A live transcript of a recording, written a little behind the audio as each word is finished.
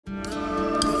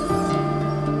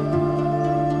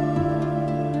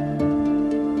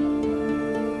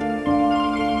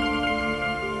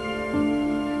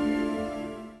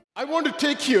want to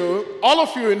take you, all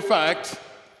of you in fact,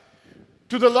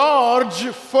 to the large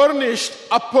furnished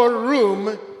upper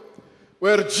room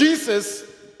where Jesus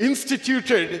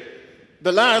instituted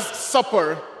the Last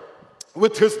Supper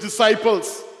with his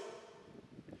disciples.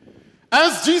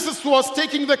 As Jesus was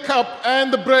taking the cup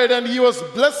and the bread and he was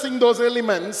blessing those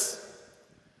elements,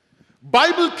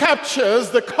 Bible captures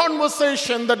the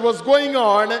conversation that was going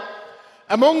on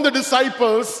among the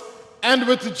disciples and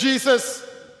with Jesus.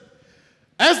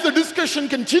 As the discussion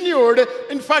continued,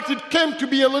 in fact, it came to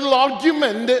be a little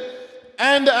argument.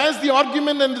 And as the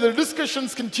argument and the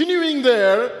discussions continuing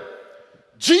there,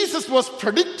 Jesus was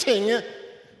predicting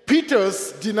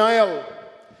Peter's denial.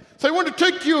 So I want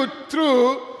to take you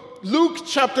through Luke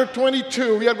chapter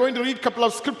 22. We are going to read a couple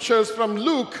of scriptures from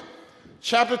Luke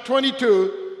chapter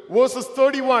 22, verses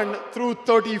 31 through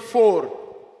 34.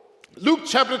 Luke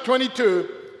chapter 22,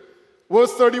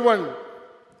 verse 31.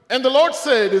 And the Lord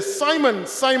said, Simon,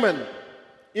 Simon,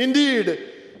 indeed,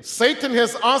 Satan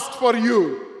has asked for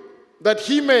you, that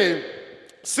he may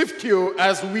sift you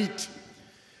as wheat.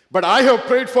 But I have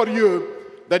prayed for you,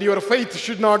 that your faith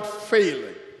should not fail.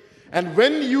 And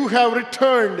when you have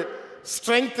returned,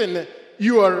 strengthen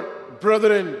your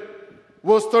brethren.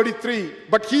 Verse 33.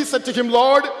 But he said to him,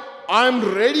 Lord, I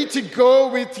am ready to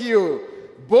go with you,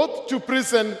 both to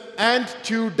prison and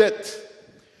to death.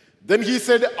 Then he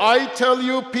said, I tell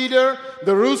you, Peter,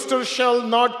 the rooster shall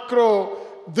not crow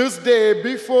this day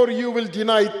before you will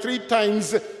deny 3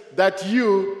 times that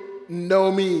you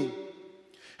know me.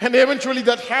 And eventually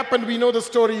that happened. We know the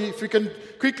story. If we can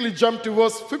quickly jump to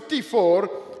verse 54,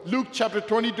 Luke chapter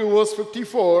 22, verse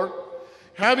 54.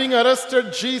 Having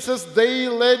arrested Jesus, they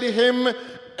led him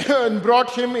and brought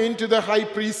him into the high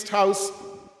priest's house.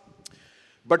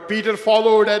 But Peter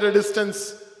followed at a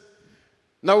distance.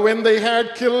 Now when they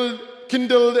had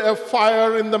kindled a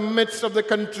fire in the midst of the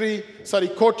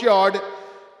courtyard,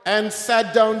 and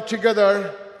sat down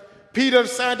together, Peter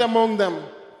sat among them.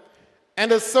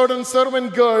 And a certain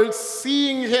servant girl,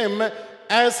 seeing him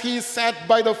as he sat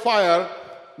by the fire,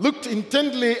 looked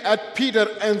intently at Peter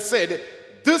and said,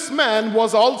 This man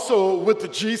was also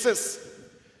with Jesus.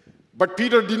 But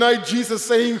Peter denied Jesus,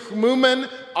 saying, Woman,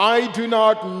 I do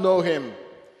not know him.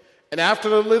 And after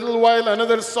a little while,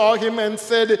 another saw him and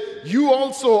said, You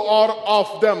also are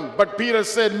of them. But Peter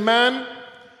said, Man,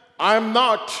 I am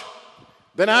not.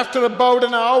 Then after about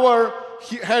an hour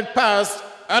had passed,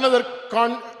 another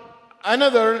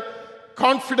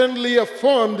confidently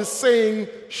affirmed, saying,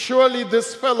 Surely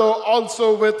this fellow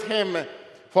also with him,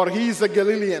 for he is a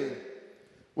Galilean.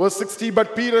 Verse 60,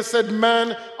 But Peter said,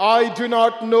 Man, I do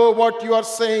not know what you are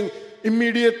saying.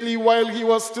 Immediately while he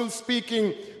was still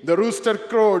speaking, the rooster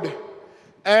crowed.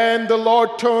 And the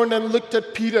Lord turned and looked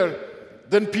at Peter.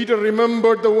 Then Peter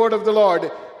remembered the word of the Lord,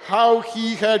 how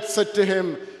he had said to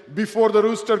him, Before the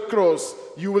rooster crows,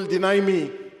 you will deny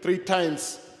me 3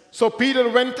 times. So Peter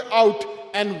went out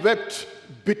and wept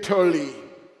bitterly.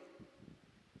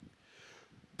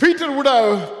 Peter would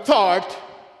have thought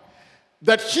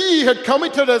that he had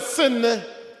committed a sin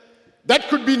that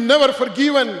could be never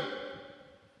forgiven,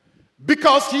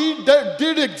 because he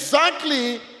did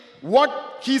exactly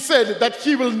what he said that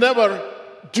he will never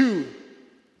do.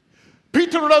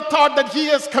 Peter would have thought that he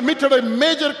has committed a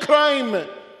major crime,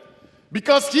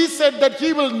 because he said that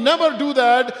he will never do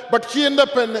that, but he ended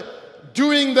up in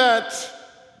doing that.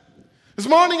 This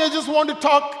morning I just want to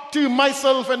talk to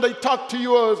myself, and I talk to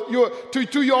you,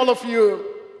 all of you.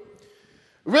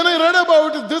 When I read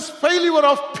about this failure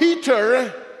of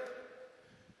Peter,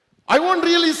 I won't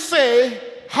really say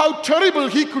how terrible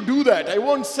he could do that. I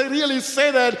won't really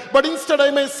say that, but instead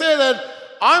I may say that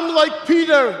I'm like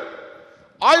Peter.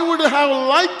 I would have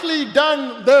likely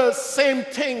done the same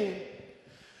thing.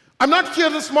 I'm not here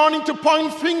this morning to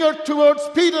point finger towards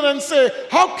Peter and say,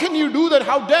 how can you do that?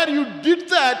 How dare you did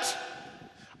that?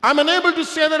 I'm unable to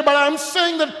say that, but I'm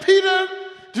saying that, Peter,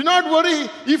 do not worry.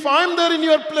 If I'm there in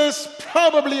your place,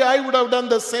 probably I would have done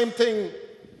the same thing.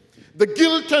 The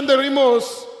guilt and the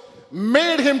remorse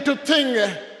made him to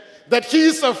think that he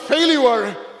is a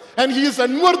failure and he is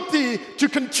unworthy to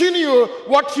continue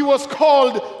what he was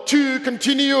called to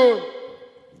continue.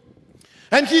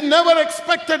 And he never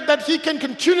expected that he can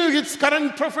continue his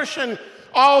current profession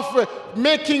of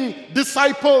making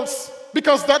disciples,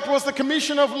 because that was the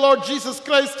commission of Lord Jesus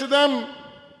Christ to them.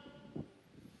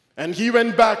 And he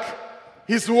went back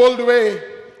his old way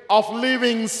of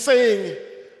living, saying,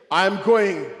 I am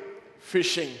going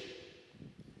fishing.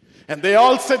 And they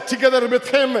all said together with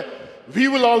him, we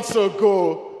will also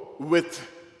go with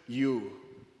you.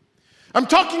 I'm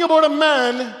talking about a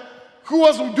man who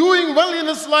was doing well in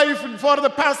his life for the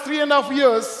past 3.5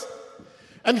 years.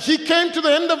 And he came to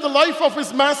the end of the life of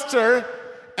his master,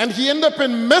 and he ended up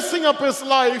in messing up his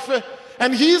life.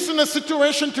 And he is in a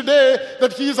situation today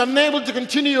that he is unable to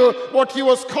continue what he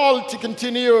was called to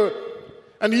continue.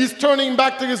 And he's turning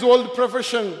back to his old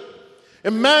profession.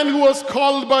 A man who was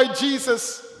called by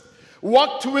Jesus,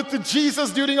 walked with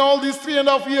Jesus during all these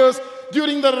 3.5 years,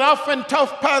 during the rough and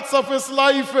tough paths of his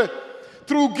life,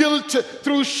 through guilt,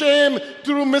 through shame,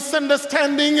 through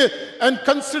misunderstanding, and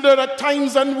considered at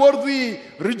times unworthy,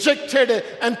 rejected,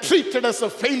 and treated as a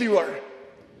failure.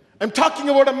 I'm talking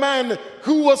about a man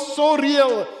who was so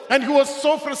real and who was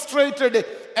so frustrated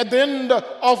at the end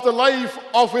of the life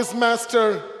of his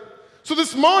master. So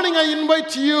this morning I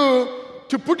invite you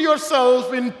to put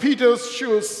yourself in Peter's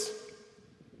shoes.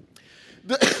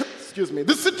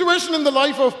 This situation in the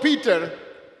life of Peter,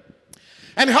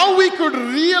 and how we could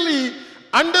really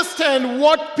understand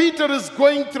what Peter is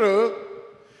going through.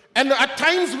 And at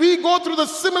times we go through the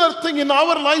similar thing in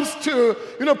our lives too.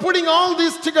 Putting all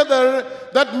these together,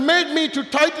 that made me to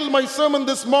title my sermon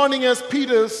this morning as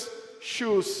Peter's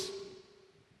Shoes.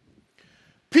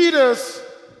 Peter's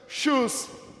shoes.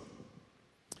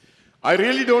 I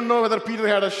really don't know whether Peter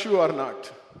had a shoe or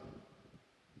not.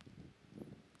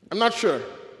 I'm not sure.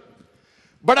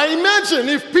 But I imagine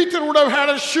if Peter would have had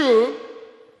a shoe,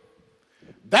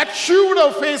 that shoe would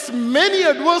have faced many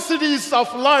adversities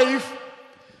of life,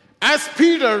 as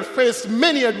Peter faced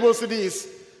many adversities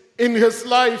in his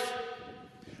life.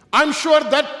 I'm sure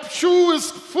that shoe is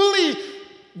fully,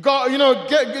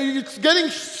 it's getting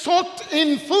soaked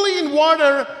in fully in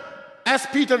water as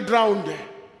Peter drowned.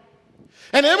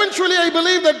 And eventually I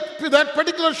believe that that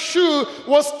particular shoe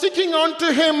was sticking onto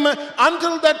him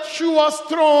until that shoe was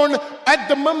thrown at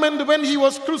the moment when he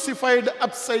was crucified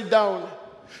upside down.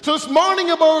 So this morning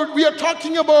we are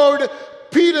talking about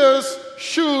Peter's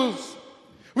shoes.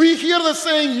 We hear the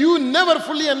saying, you never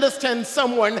fully understand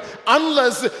someone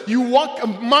unless you walk a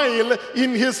mile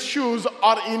in his shoes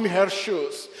or in her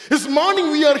shoes. This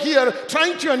morning we are here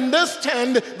trying to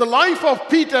understand the life of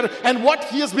Peter and what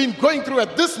he has been going through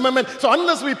at this moment. So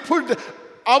unless we put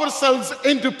ourselves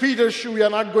into Peter's shoe, we are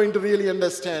not going to really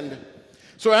understand.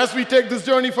 So as we take this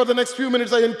journey for the next few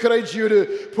minutes, I encourage you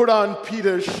to put on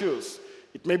Peter's shoes.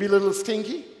 It may be a little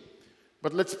stinky,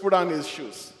 but let's put on his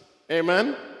shoes.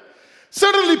 Amen.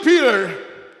 Suddenly Peter,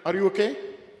 are you okay?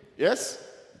 Yes?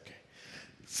 Okay.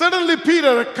 Suddenly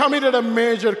Peter committed a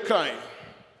major crime,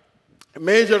 a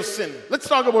major sin. Let's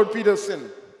talk about Peter's sin.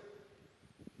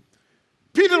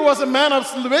 Peter was a man of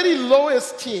very low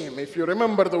esteem, if you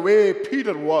remember the way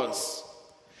Peter was.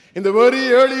 In the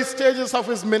very early stages of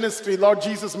his ministry, Lord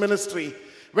Jesus' ministry,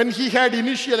 when he had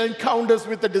initial encounters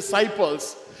with the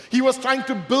disciples, he was trying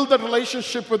to build a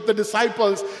relationship with the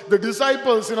disciples. The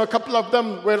disciples, a couple of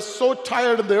them were so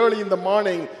tired early in the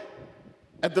morning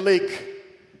at the lake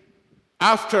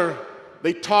after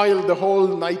they toiled the whole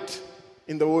night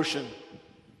in the ocean.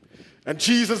 And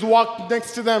Jesus walked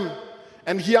next to them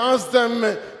and he asked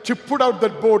them to put out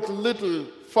that boat a little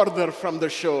further from the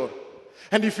shore.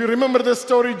 And if you remember the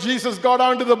story, Jesus got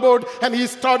onto the boat and he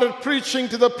started preaching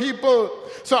to the people.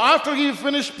 So after he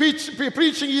finished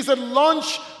preaching, he said,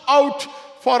 launch out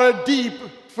for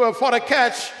a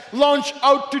catch. Launch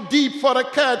out to deep for a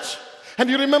catch. And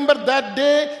you remember that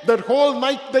day, that whole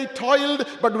night they toiled.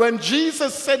 But when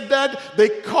Jesus said that,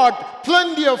 they caught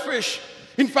plenty of fish.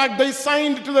 In fact, they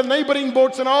signed to the neighboring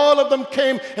boats and all of them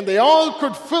came and they all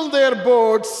could fill their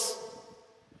boats.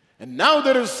 And now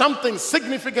there is something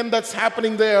significant that's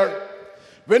happening there.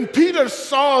 When Peter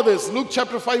saw this, Luke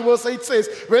chapter 5 verse 8 says,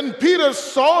 when Peter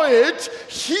saw it,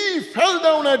 he fell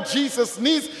down at Jesus'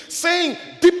 knees saying,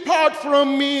 depart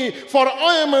from me, for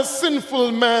I am a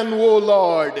sinful man, O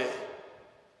Lord.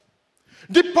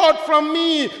 Depart from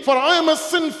me, for I am a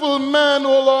sinful man,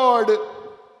 O Lord.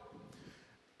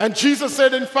 And Jesus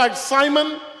said, in fact,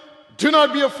 Simon, do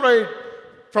not be afraid.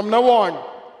 From now on,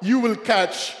 you will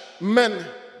catch men.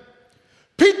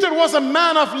 Peter was a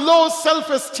man of low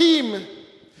self-esteem.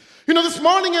 This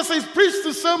morning as I preached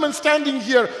the sermon standing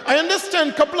here, I understand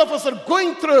a couple of us are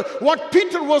going through what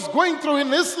Peter was going through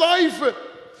in his life.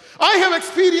 I have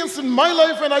experienced in my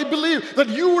life, and I believe that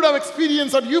you would have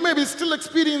experienced, or you may be still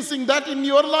experiencing that in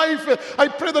your life. I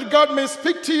pray that God may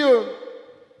speak to you.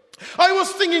 I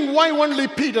was thinking, why only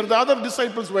Peter? The other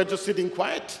disciples were just sitting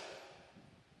quiet.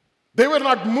 They were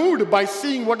not moved by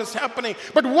seeing what is happening.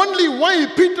 But only why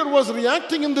Peter was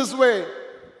reacting in this way?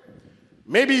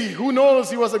 Maybe, who knows,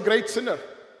 he was a great sinner.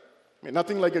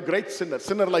 Nothing like a great sinner.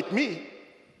 Sinner like me.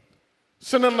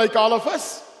 Sinner like all of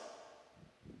us.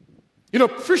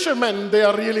 Fishermen, they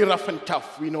are really rough and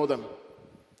tough. We know them.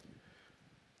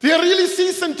 They are really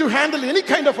seasoned to handle any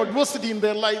kind of adversity in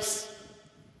their lives.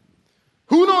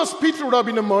 Who knows, Peter would have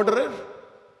been a murderer.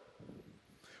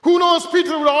 Who knows,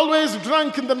 Peter would always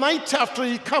drunk in the night after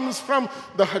he comes from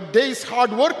the day's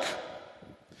hard work.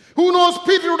 Who knows,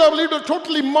 Peter would have lived a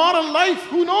totally immoral life.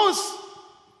 Who knows?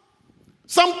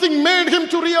 Something made him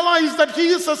to realize that he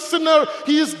is a sinner.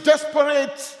 He is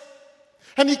desperate.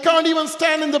 And he can't even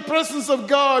stand in the presence of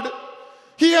God.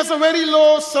 He has a very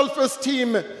low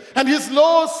self-esteem. And his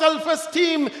low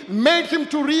self-esteem made him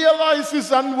to realize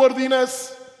his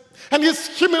unworthiness. And his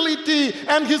humility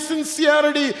and his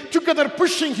sincerity together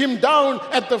pushing him down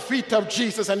at the feet of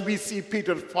Jesus. And we see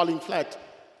Peter falling flat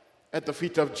at the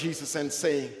feet of Jesus and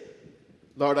saying,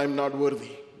 Lord, I'm not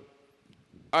worthy.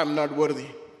 I'm not worthy.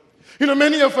 You know,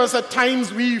 many of us at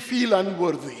times we feel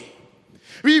unworthy.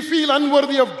 We feel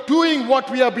unworthy of doing what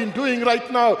we have been doing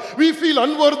right now. We feel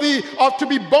unworthy of to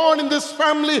be born in this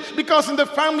family because in the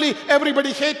family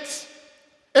everybody hates.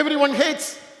 Everyone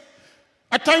hates.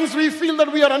 At times we feel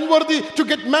that we are unworthy to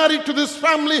get married to this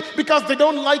family because they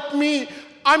don't like me.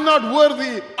 I'm not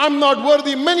worthy. I'm not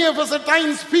worthy. Many of us at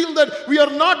times feel that we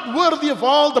are not worthy of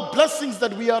all the blessings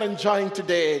that we are enjoying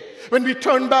today. When we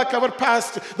turn back our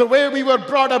past, the way we were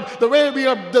brought up, the way we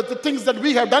are, the things that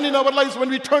we have done in our lives, when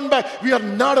we turn back, we are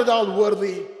not at all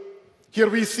worthy. Here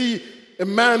we see a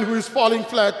man who is falling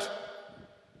flat,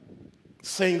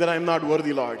 saying that I'm not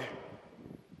worthy, Lord.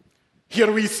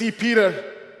 Here we see Peter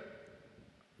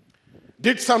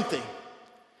did something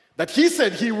that he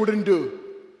said he wouldn't do.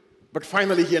 But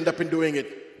finally, he ended up in doing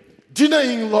it,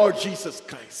 denying Lord Jesus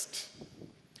Christ.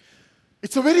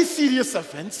 It's a very serious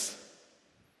offense.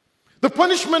 The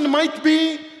punishment might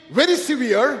be very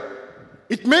severe.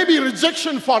 It may be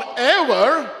rejection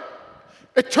forever,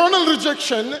 eternal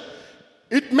rejection.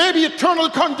 It may be eternal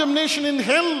condemnation in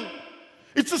hell.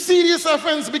 It's a serious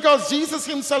offense because Jesus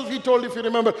himself, he told, if you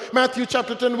remember, Matthew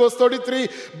chapter 10, verse 33,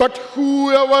 but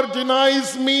whoever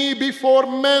denies me before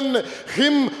men,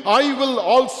 him I will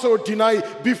also deny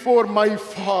before my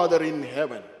Father in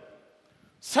heaven.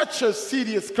 Such a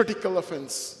serious, critical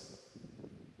offense.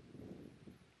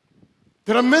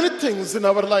 There are many things in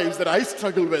our lives that I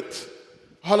struggle with.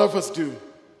 All of us do.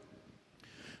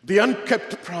 The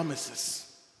unkept promises.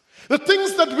 The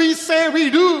things that we say we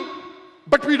do,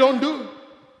 but we don't do.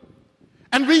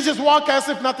 And we just walk as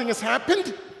if nothing has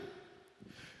happened.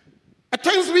 At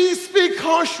times we speak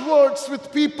harsh words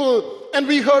with people and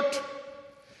we hurt.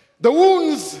 The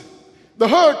wounds, the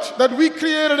hurt that we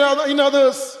created in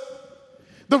others,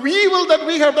 the evil that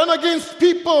we have done against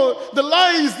people, the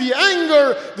lies, the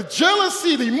anger, the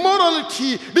jealousy, the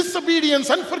immorality, disobedience,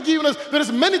 unforgiveness. There is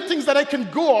many things that I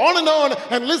can go on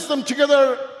and list them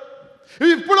together.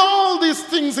 If we put all these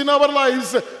things in our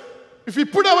lives, if we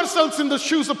put ourselves in the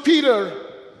shoes of Peter,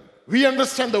 we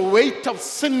understand the weight of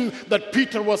sin that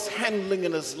Peter was handling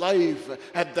in his life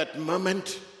at that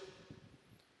moment.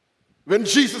 When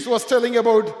Jesus was telling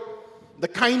about the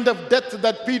kind of death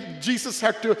that Jesus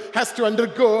has to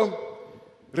undergo,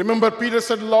 remember Peter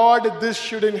said, Lord, this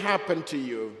shouldn't happen to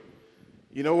you.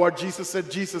 You know what Jesus said?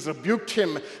 Jesus rebuked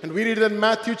him. And we read it in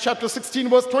Matthew chapter 16,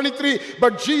 verse 23.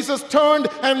 But Jesus turned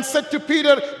and said to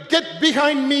Peter, get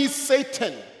behind me,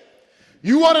 Satan.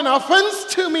 You are an offense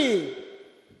to me,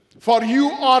 for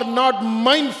you are not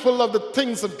mindful of the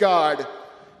things of God,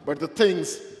 but the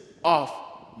things of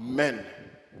men.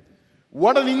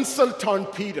 What an insult on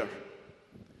Peter.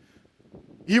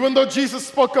 Even though Jesus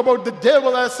spoke about the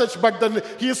devil as such, but then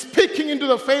he is speaking into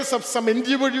the face of some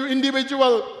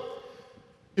individual.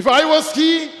 If I was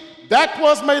he, that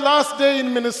was my last day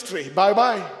in ministry.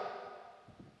 Bye-bye.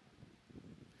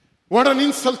 What an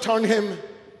insult on him.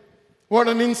 What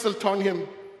an insult on him.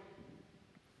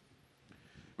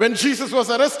 When Jesus was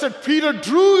arrested, Peter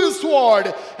drew his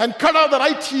sword and cut off the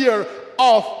right ear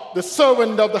of the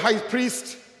servant of the high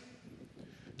priest.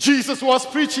 Jesus was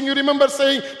preaching, you remember,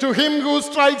 saying, to him who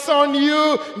strikes on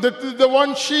you, the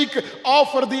one cheek,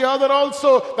 offer the other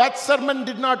also. That sermon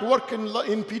did not work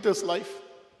in Peter's life.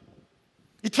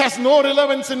 It has no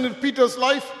relevance in Peter's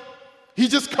life. He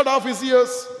just cut off his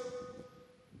ears.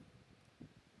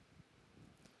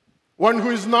 One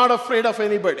who is not afraid of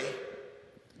anybody.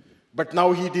 But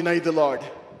now he denied the Lord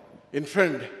in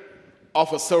front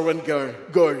of a servant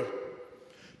girl.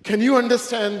 Can you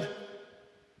understand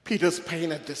Peter's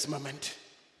pain at this moment?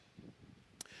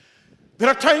 There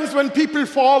are times when people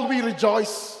fall, we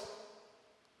rejoice.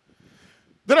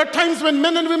 There are times when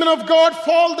men and women of God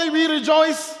fall, we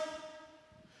rejoice.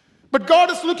 But God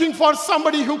is looking for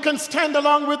somebody who can stand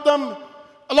along with them,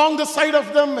 along the side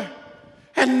of them,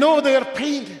 and know their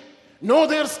pain, know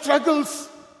their struggles.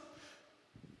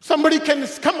 Somebody can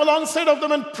come alongside of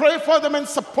them and pray for them and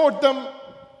support them.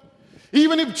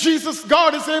 Even if Jesus,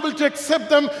 God, is able to accept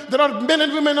them, there are men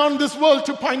and women on this world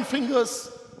to point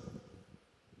fingers.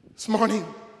 This morning,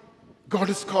 God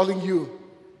is calling you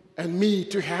and me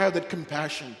to have that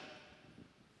compassion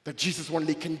that Jesus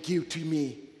only can give to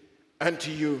me and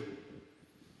to you.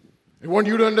 I want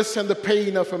you to understand the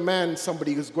pain of a man,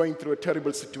 somebody who's going through a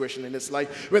terrible situation in his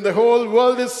life. When the whole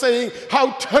world is saying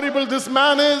how terrible this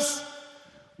man is,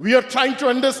 we are trying to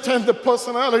understand the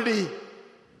personality.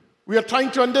 We are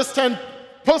trying to understand,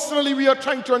 personally, we are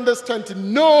trying to understand, to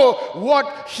know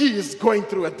what he is going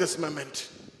through at this moment.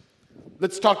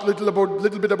 Let's talk a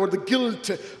little bit about the guilt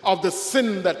of the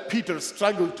sin that Peter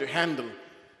struggled to handle.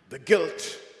 The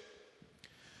guilt.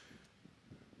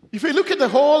 If I look at the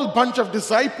whole bunch of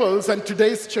disciples and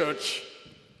today's church,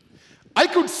 I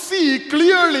could see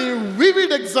clearly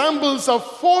vivid examples of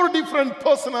 4 different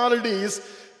personalities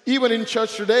even in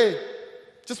church today.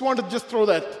 Just wanted to throw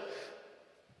that.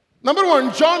 Number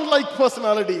 1, John-like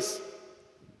personalities.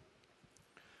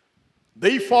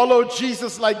 They follow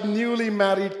Jesus like newly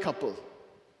married couple.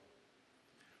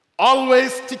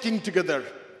 Always sticking together.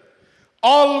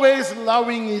 Always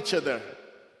loving each other.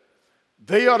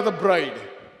 They are the bride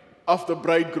of the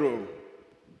bridegroom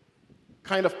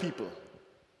kind of people.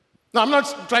 Now, I'm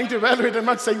not trying to evaluate. I'm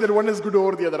not saying that one is good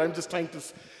over the other. I'm just trying to...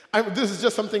 this is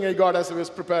just something I got as I was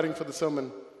preparing for the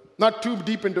sermon. Not too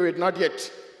deep into it, not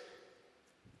yet.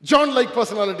 John-like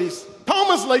personalities.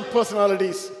 Thomas-like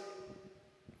personalities.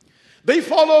 They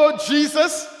follow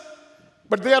Jesus,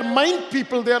 but they are mind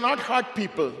people. They are not heart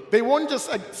people. They won't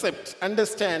just accept,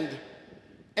 understand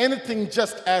anything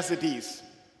just as it is.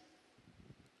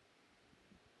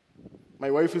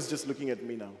 My wife is just looking at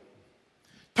me now.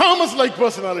 Thomas-like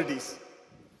personalities.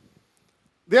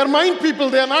 They are mind people,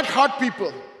 they are not heart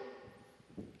people.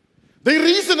 They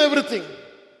reason everything.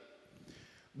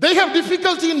 They have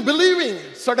difficulty in believing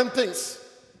certain things.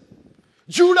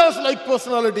 Judas-like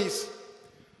personalities.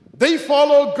 They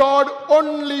follow God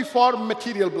only for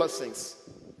material blessings.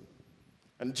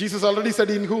 And Jesus already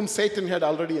said, in whom Satan had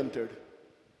already entered.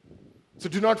 So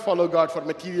do not follow God for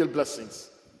material blessings.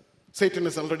 Satan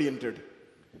has already entered.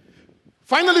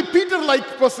 Finally,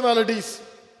 Peter-like personalities.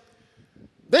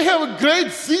 They have a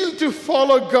great zeal to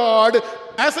follow God.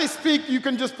 As I speak, you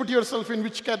can just put yourself in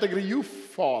which category you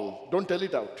fall. Don't tell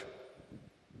it out.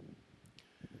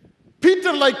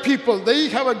 Peter-like people, they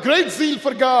have a great zeal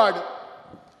for God,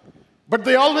 but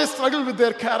they always struggle with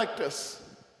their characters.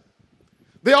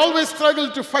 They always struggle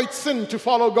to fight sin, to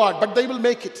follow God, but they will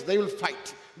make it. They will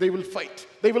fight. They will fight.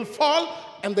 They will fall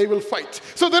and they will fight.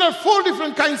 So there are 4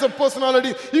 different kinds of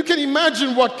personality. You can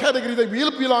imagine what category they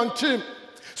will belong to.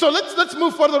 So let's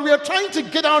move further. We are trying to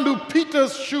get onto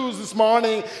Peter's shoes this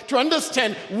morning to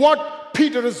understand what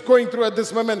Peter is going through at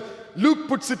this moment. Luke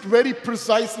puts it very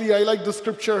precisely. I like the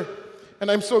scripture,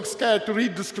 and I'm so scared to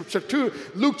read the scripture too.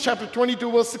 Luke chapter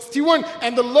 22, verse 61.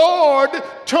 And the Lord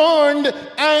turned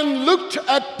and looked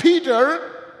at Peter.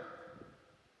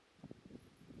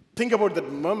 Think about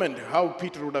that moment, how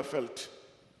Peter would have felt.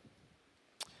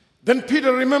 Then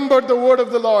Peter remembered the word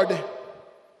of the Lord,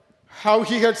 how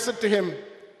he had said to him,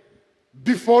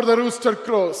 before the rooster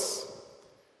crows,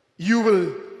 you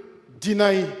will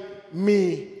deny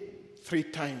me 3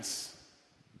 times.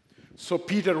 So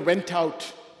Peter went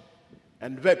out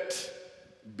and wept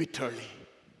bitterly.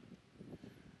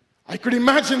 I could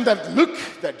imagine that look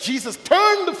that Jesus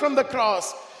turned from the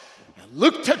cross and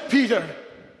looked at Peter.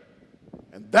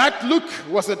 And that look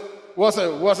was a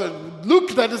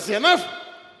look that is enough.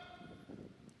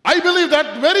 I believe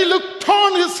that very look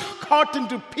torn his heart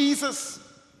into pieces.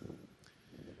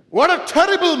 What a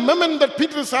terrible moment that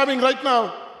Peter is having right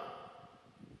now.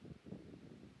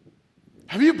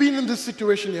 Have you been in this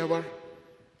situation ever?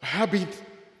 I have been.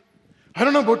 I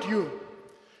don't know about you.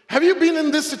 Have you been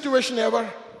in this situation ever?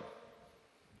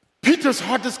 Peter's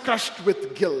heart is crushed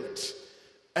with guilt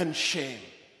and shame.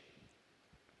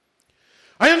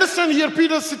 I understand here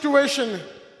Peter's situation,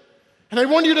 and I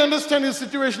want you to understand his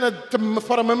situation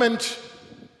for a moment.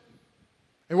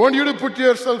 I want you to put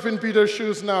yourself in Peter's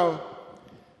shoes now.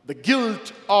 The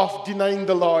guilt of denying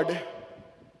the Lord.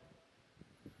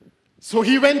 So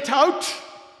he went out.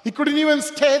 He couldn't even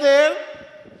stay there.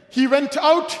 He went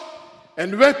out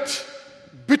and wept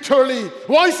bitterly.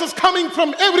 Voices coming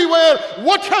from everywhere.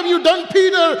 What have you done,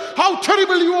 Peter? How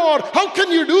terrible you are. How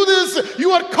can you do this?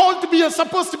 You are called to be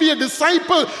supposed to be a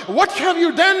disciple. What have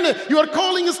you done? You are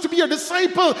calling us to be a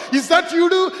disciple. Is that you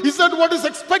do? Is that what is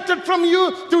expected from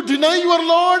you? To deny your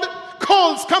Lord?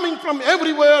 Calls coming from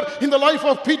everywhere in the life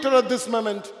of Peter at this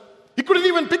moment. He couldn't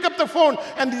even pick up the phone,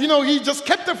 and he just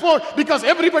kept the phone because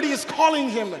everybody is calling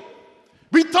him.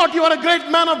 We thought you are a great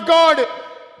man of God,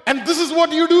 and this is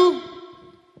what you do?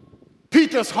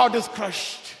 Peter's heart is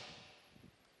crushed.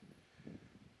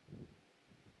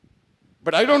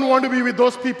 But I don't want to be with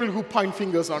those people who point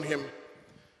fingers on him.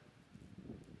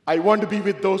 I want to be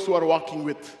with those who are walking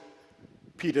with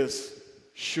Peter's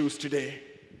shoes today.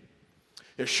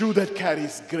 A shoe that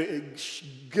carries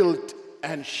guilt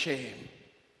and shame.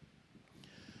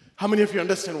 How many of you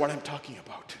understand what I'm talking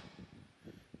about?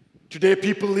 Today,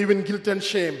 people live in guilt and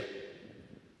shame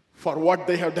for what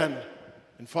they have done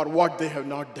and for what they have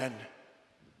not done.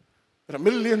 There are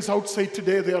millions outside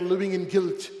today, they are living in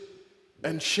guilt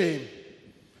and shame.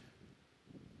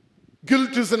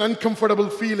 Guilt is an uncomfortable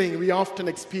feeling we often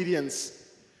experience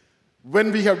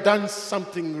when we have done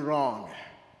something wrong.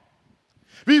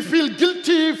 We feel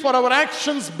guilty for our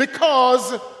actions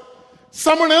because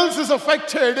someone else is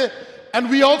affected, and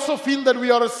we also feel that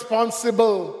we are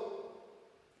responsible.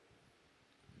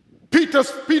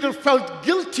 Peter felt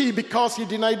guilty because he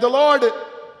denied the Lord.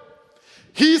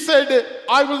 He said,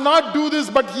 I will not do this,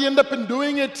 but he ended up in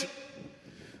doing it.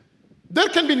 There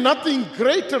can be nothing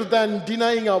greater than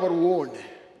denying our own.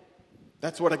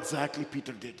 That's what exactly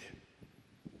Peter did.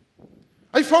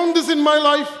 I found this in my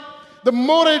life. The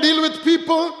more I deal with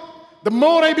people, the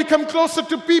more I become closer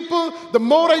to people, the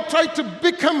more I try to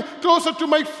become closer to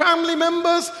my family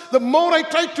members, the more I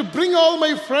try to bring all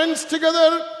my friends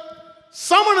together.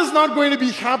 Someone is not going to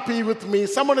be happy with me.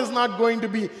 Someone is not going to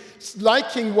be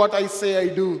liking what I say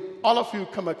I do. All of you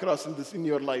come across in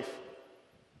your life.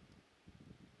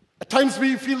 At times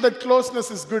we feel that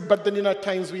closeness is good, but then at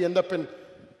times we end up in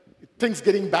things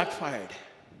getting backfired.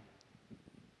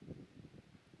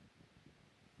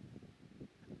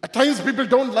 At times people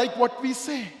don't like what we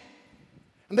say,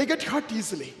 and they get hurt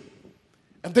easily,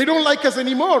 and they don't like us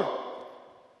anymore.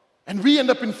 And we end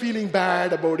up in feeling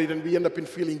bad about it, and we end up in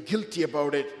feeling guilty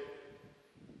about it.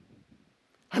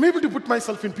 I'm able to put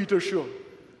myself in Peter's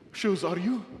shoes. Are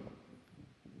you?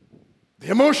 The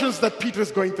emotions that Peter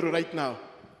is going through right now,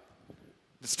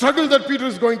 the struggle that Peter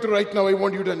is going through right now, I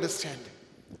want you to understand.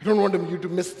 I don't want you to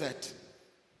miss that.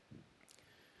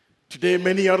 Today,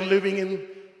 many are living in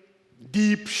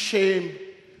deep shame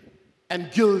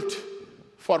and guilt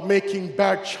for making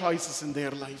bad choices in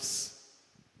their lives.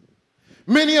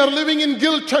 Many are living in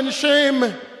guilt and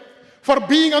shame for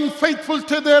being unfaithful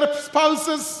to their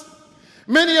spouses.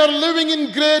 Many are living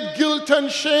in great guilt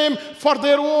and shame for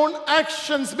their own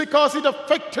actions because it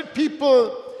affected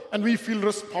people and we feel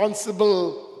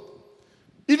responsible.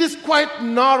 It is quite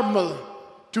normal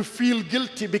to feel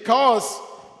guilty because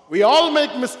we all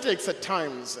make mistakes at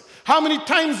times. How many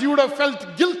times you would have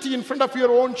felt guilty in front of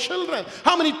your own children?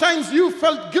 How many times you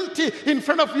felt guilty in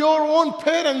front of your own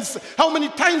parents? How many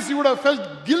times you would have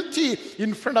felt guilty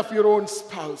in front of your own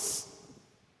spouse?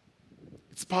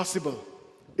 It's possible.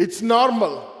 It's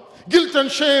normal. Guilt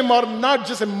and shame are not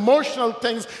just emotional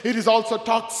things, it is also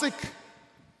toxic.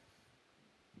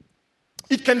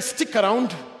 It can stick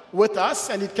around with us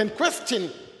and it can question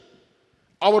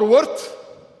our worth.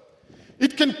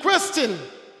 It can question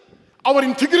our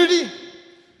integrity.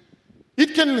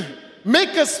 It can make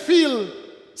us feel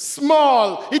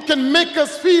small. It can make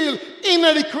us feel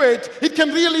inadequate. It can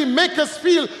really make us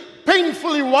feel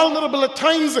painfully vulnerable at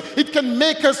times. It can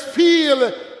make us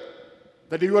feel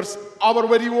that our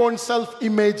very own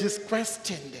self-image is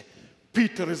questioned.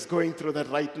 Peter is going through that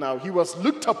right now. He was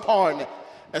looked upon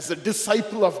as a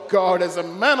disciple of God, as a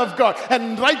man of God.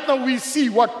 And right now we see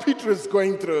what Peter is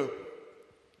going through.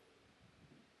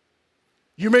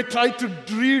 You may try to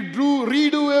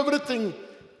redo everything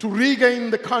to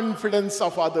regain the confidence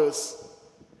of others.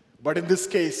 But in this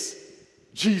case,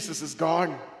 Jesus is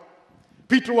gone.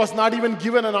 Peter was not even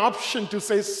given an option to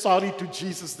say sorry to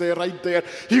Jesus right there.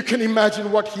 You can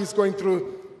imagine what he's going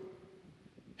through.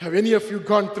 Have any of you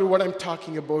gone through what I'm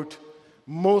talking about?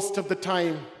 Most of the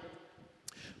time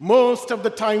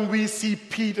we see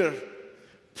Peter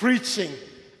preaching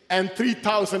and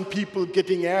 3,000 people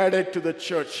getting added to the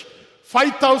church.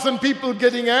 5,000 people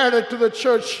getting added to the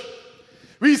church.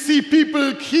 We see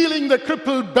people healing the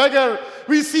crippled beggar.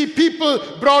 We see people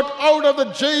brought out of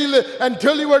the jail and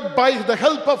delivered by the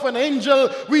help of an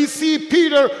angel. We see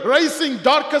Peter rising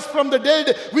darkest from the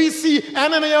dead. We see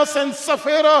Ananias and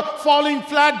Sapphira falling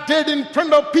flat dead in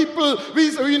front of people.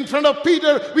 In front of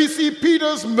Peter, we see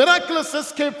Peter's miraculous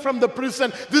escape from the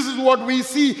prison. This is what we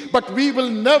see, but we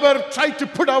will never try to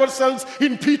put ourselves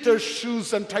in Peter's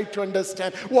shoes and try to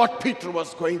understand what Peter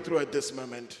was going through at this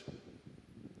moment.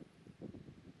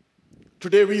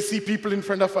 Today we see people in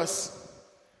front of us,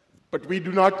 but we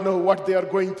do not know what they are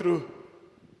going through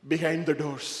behind the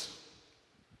doors.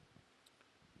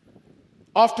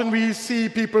 Often we see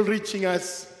people reaching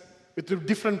us with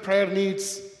different prayer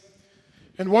needs.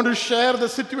 and want to share the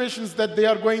situations that they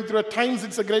are going through. At times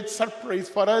it's a great surprise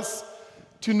for us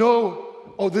to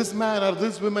know, oh, this man or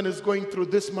this woman is going through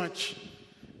this much.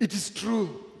 It is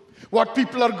true. What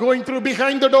people are going through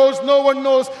behind the doors, no one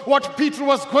knows. What Peter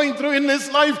was going through in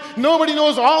his life, nobody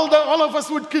knows. All of us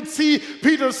could see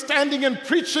Peter standing and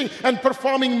preaching and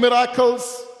performing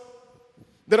miracles.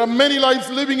 There are many lives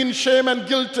living in shame and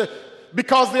guilt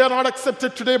because they are not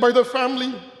accepted today by their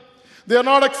family. They are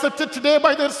not accepted today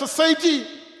by their society.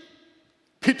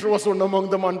 Peter was one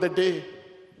among them on that day.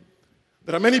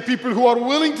 There are many people who are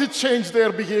willing to change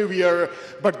their behavior,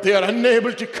 but they are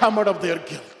unable to come out of their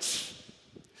guilt.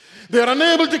 They are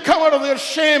unable to come out of their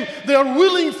shame. They are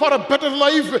willing for a better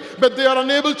life, but they are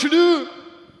unable to do.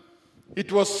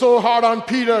 It was so hard on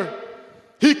Peter.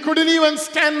 He couldn't even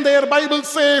stand there. Bible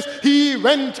says he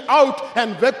went out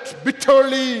and wept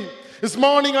bitterly. This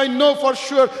morning, I know for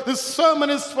sure this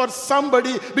sermon is for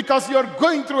somebody because you are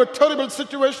going through a terrible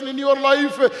situation in your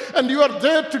life and you are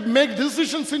there to make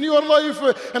decisions in your life.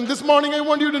 And this morning, I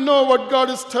want you to know what God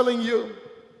is telling you.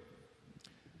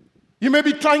 You may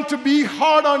be trying to be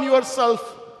hard on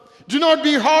yourself. Do not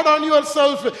be hard on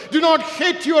yourself. Do not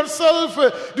hate yourself.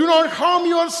 Do not harm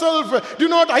yourself. Do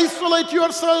not isolate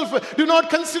yourself. Do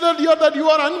not consider that you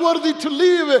are unworthy to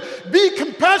live. Be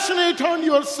compassionate on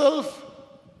yourself.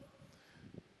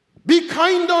 Be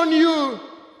kind on you.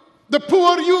 The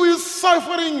poor you is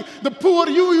suffering. The poor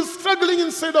you is struggling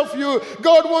inside of you.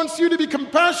 God wants you to be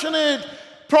compassionate.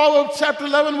 Proverbs chapter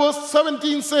 11 verse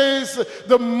 17 says,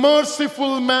 the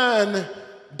merciful man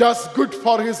does good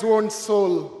for his own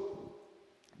soul,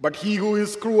 but he who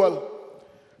is cruel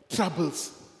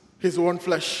troubles his own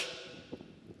flesh.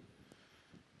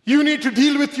 You need to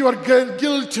deal with your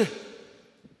guilt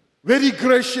very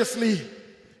graciously,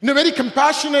 in a very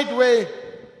compassionate way,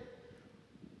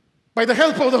 by the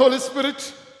help of the Holy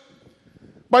Spirit,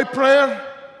 by prayer,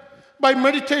 by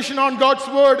meditation on God's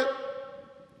word.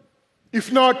 If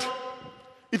not,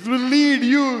 it will lead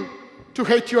you to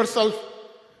hate yourself,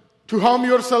 to harm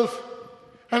yourself.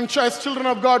 And as children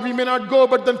of God, we may not go,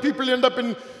 but then people end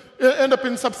up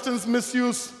in substance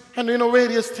misuse and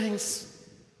various things.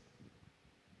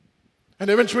 And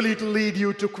eventually it will lead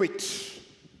you to quit.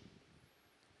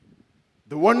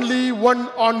 The only one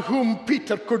on whom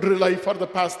Peter could rely for the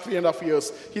past 3.5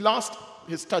 years, he lost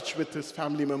his touch with his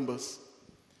family members.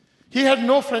 He had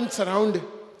no friends around.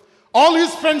 All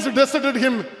his friends deserted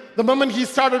him the moment he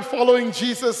started following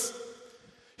Jesus.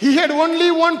 He had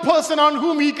only one person on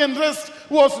whom he can rest,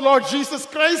 who was Lord Jesus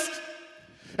Christ.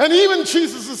 And even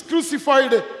Jesus is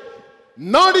crucified.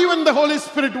 Not even the Holy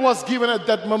Spirit was given at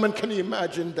that moment. Can you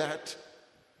imagine that?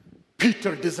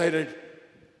 Peter decided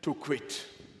to quit.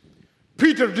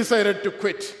 Peter decided to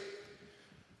quit.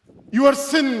 Your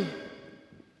sin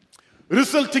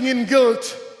resulting in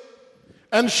guilt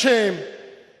and shame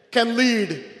can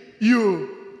lead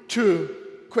you to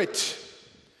quit.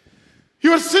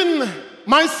 Your sin,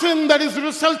 my sin that is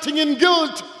resulting in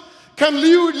guilt, can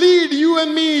lead you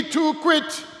and me to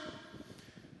quit.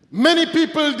 Many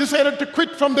people decided to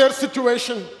quit from their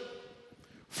situation,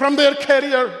 from their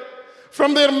career,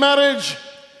 from their marriage,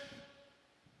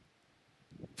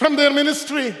 from their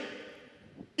ministry,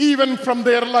 even from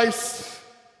their lives,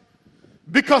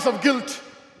 because of guilt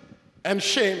and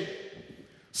shame.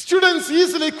 Students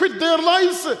easily quit their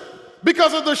lives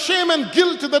because of the shame and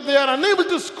guilt that they are unable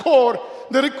to score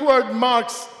the required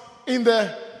marks in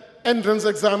the entrance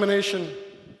examination.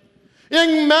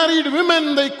 Young married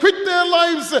women, they quit their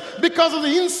lives because of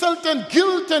the insult and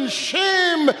guilt and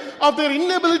shame of their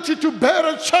inability to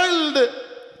bear a child.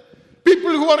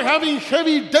 People who are having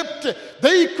heavy debt,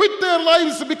 they quit their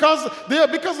lives because of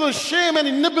the shame and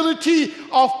inability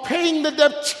of paying the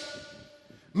debt.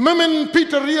 Moment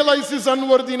Peter realized his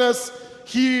unworthiness,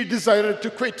 he decided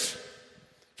to quit.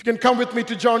 If you can come with me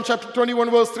to John chapter 21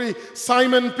 verse 3.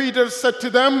 Simon Peter said to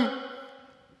them,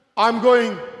 I'm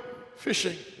going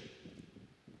fishing.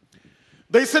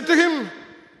 They said to him,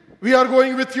 we are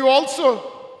going with you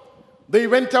also. They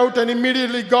went out and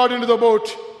immediately got into the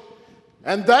boat.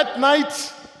 And that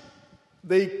night,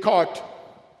 they caught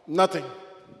nothing.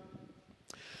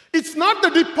 It's not the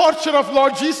departure of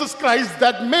Lord Jesus Christ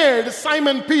that made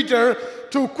Simon Peter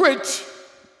to quit.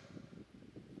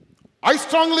 I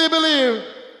strongly believe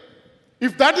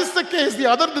if that is the case, the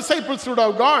other disciples would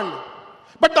have gone.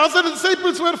 But the other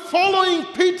disciples were following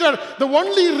Peter. The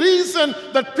only reason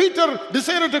that Peter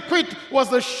decided to quit was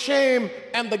the shame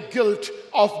and the guilt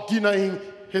of denying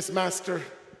his master.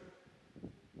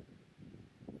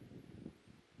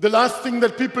 The last thing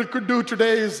that people could do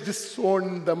today is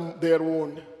disown their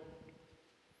own.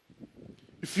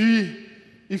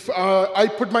 If I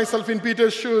put myself in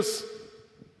Peter's shoes,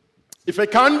 If I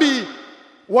can't be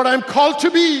what I'm called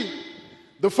to be,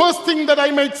 the first thing that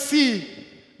I might see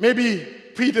may be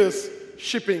Peter's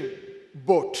shipping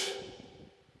boat.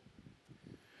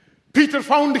 Peter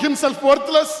found himself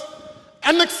worthless,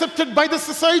 unaccepted by the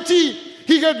society.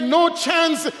 He had no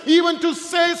chance even to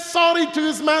say sorry to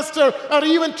his master or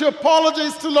even to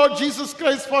apologize to Lord Jesus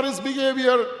Christ for his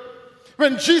behavior.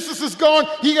 When Jesus is gone,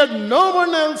 he had no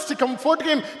one else to comfort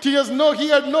him. He had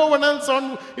no one else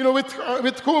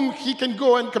with whom he can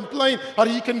go and complain, or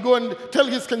he can go and tell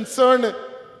his concern.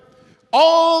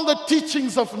 All the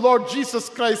teachings of Lord Jesus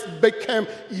Christ became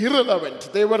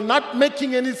irrelevant. They were not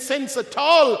making any sense at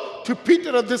all to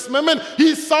Peter at this moment.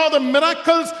 He saw the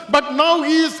miracles, but now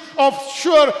he is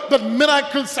sure that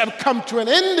miracles have come to an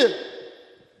end.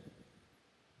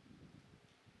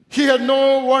 He had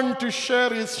no one to share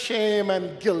his shame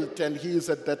and guilt, and he is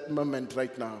at that moment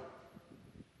right now.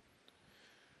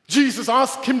 Jesus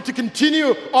asked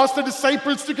the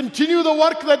disciples to continue the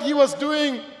work that he was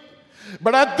doing.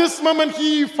 But at this moment,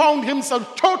 he found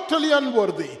himself totally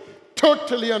unworthy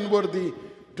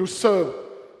to serve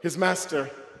his master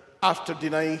after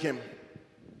denying him.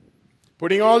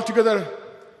 Putting all together,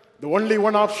 the only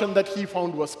one option that he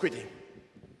found was quitting.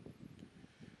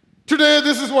 Today,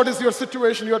 this is what is your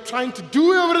situation. You are trying to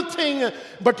do everything,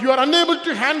 but you are unable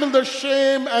to handle the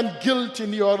shame and guilt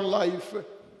in your life.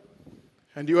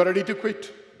 And you are ready to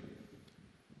quit.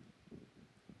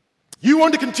 You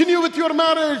want to continue with your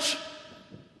marriage,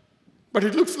 but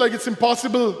it looks like it's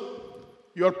impossible.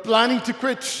 You are planning to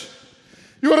quit.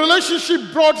 Your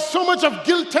relationship brought so much of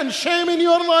guilt and shame in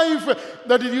your life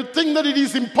that you think that it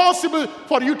is impossible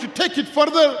for you to take it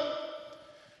further.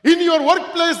 In your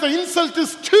workplace, the insult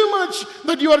is too much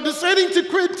that you are deciding to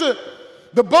quit.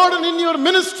 The burden in your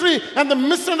ministry and the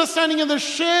misunderstanding and the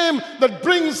shame that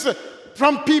brings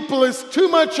from people is too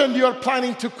much, and you are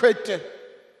planning to quit.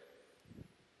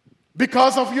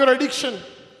 Because of your addiction,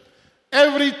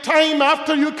 every time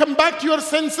after you come back to your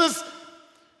senses,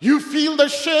 you feel the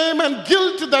shame and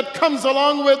guilt that comes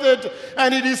along with it,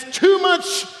 and it is too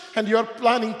much, and you are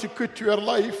planning to quit your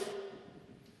life.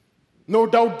 No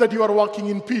doubt that you are walking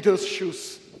in Peter's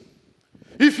shoes.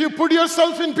 If you put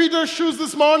yourself in Peter's shoes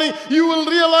this morning, you will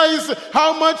realize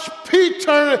how much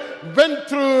Peter went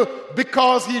through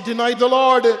because he denied the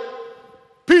Lord.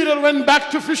 Peter went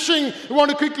back to fishing. I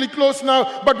want to quickly close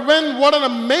now. But what an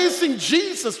amazing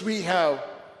Jesus we have.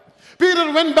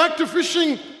 Peter went back to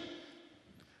fishing,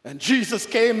 and Jesus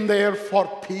came there for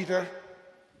Peter.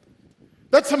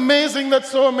 That's amazing. That's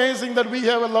so amazing that we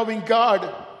have a loving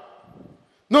God.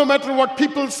 No matter what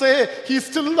people say, he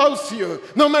still loves you.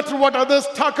 No matter what others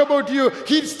talk about you,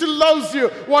 he still loves you.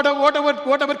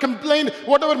 Whatever complaint,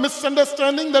 whatever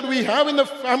misunderstanding that we have in the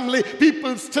family,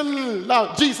 people still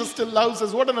love. Jesus still loves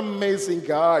us. What an amazing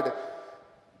God.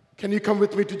 Can you come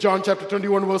with me to John chapter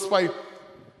 21, verse 5?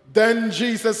 Then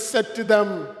Jesus said to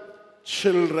them,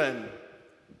 Children,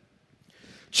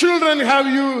 have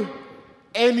you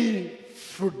any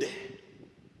food?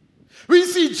 We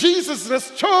see Jesus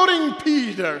restoring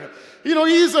Peter. He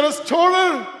is a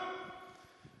restorer.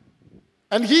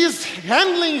 And he is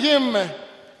handling him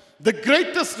the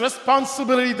greatest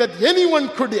responsibility that anyone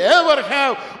could ever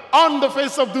have on the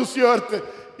face of this earth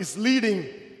is leading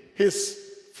his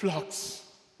flocks.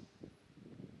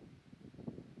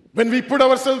 When we put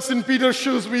ourselves in Peter's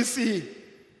shoes, we see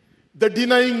the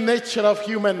denying nature of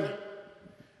human,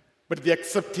 but the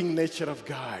accepting nature of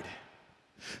God.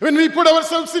 When we put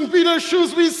ourselves in Peter's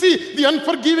shoes, we see the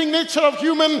unforgiving nature of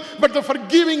human, but the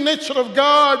forgiving nature of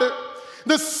God.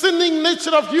 The sinning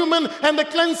nature of human and the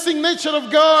cleansing nature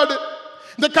of God.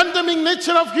 The condemning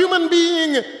nature of human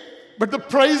being, but the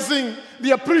praising, the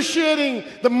appreciating,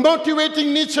 the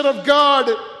motivating nature of God.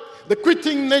 The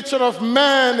quitting nature of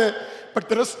man, but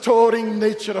the restoring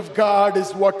nature of God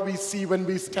is what we see when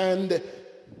we stand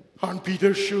on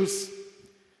Peter's shoes.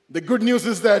 The good news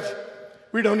is that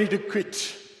we don't need to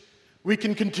quit. We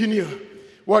can continue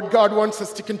what God wants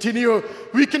us to continue.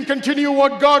 We can continue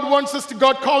what God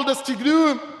called us to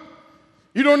do.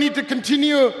 You don't need to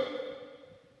continue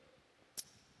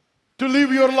to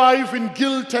live your life in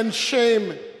guilt and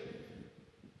shame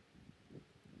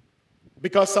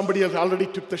because somebody else already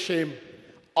took the shame,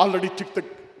 already took the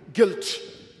guilt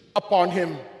upon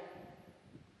him.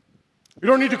 You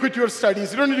don't need to quit your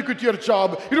studies. You don't need to quit your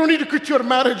job. You don't need to quit your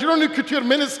marriage. You don't need to quit your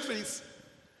ministries.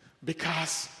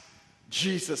 Because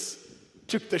Jesus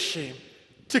took the shame,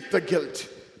 took the guilt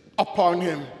upon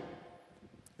him.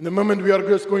 In the moment we are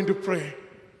just going to pray,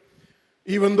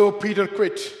 even though Peter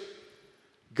quit,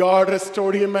 God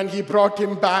restored him and he brought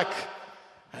him back.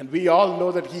 And we all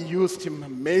know that he used him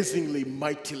amazingly,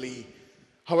 mightily.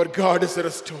 Our God is a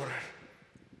restorer.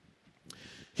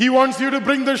 He wants you to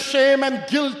bring the shame and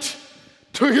guilt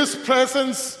to His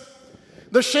presence.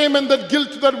 The shame and the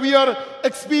guilt that we are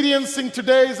experiencing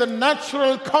today is a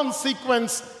natural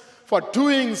consequence for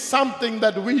doing something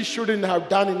that we shouldn't have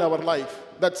done in our life.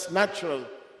 That's natural.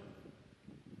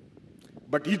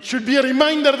 But it should be a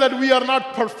reminder that we are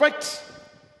not perfect,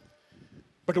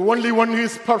 but only one who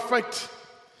is perfect.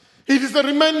 It is a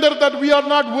reminder that we are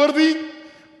not worthy.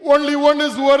 Only one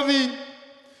is worthy,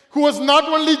 who was not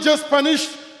only just punished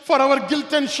for our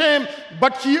guilt and shame,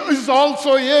 but He is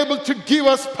also able to give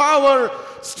us power,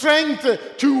 strength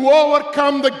to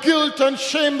overcome the guilt and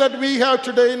shame that we have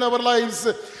today in our lives.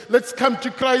 Let's come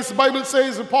to Christ. The Bible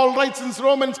says, Paul writes in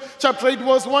Romans chapter 8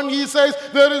 verse 1, he says,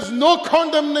 there is no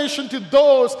condemnation to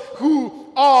those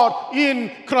who are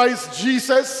in Christ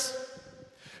Jesus.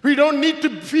 We don't need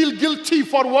to feel guilty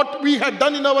for what we had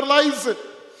done in our lives.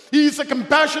 He is a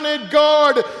compassionate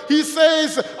God. He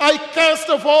says, I cast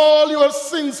off all your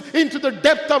sins into the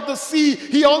depth of the sea.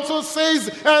 He also says,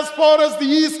 as far as the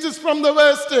east is from the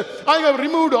west, I have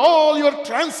removed all your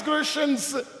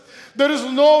transgressions. There is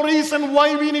no reason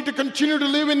why we need to continue to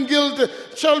live in guilt.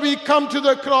 Shall we come to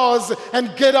the cross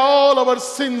and get all our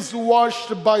sins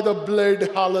washed by the blood?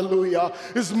 Hallelujah.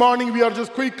 This morning we are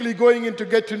just quickly going to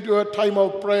get into a time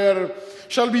of prayer.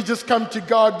 Shall we just come to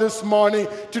God this morning?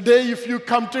 Today, if you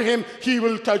come to Him, He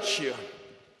will touch you.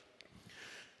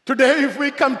 Today, if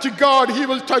we come to God, He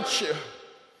will touch you.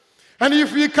 And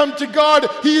if we come to God,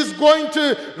 He is going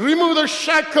to remove the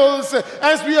shackles.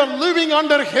 As we are living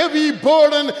under heavy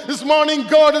burden this morning,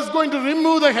 God is going to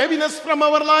remove the heaviness from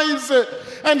our lives.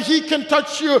 And He can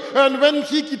touch you. And when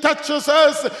He touches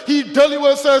us, He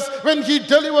delivers us. When He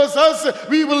delivers us,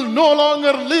 we will no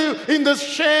longer live in this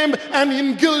shame and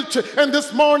in guilt. And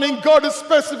this morning, God is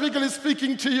specifically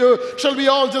speaking to you. Shall we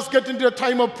all just get into a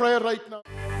time of prayer right now?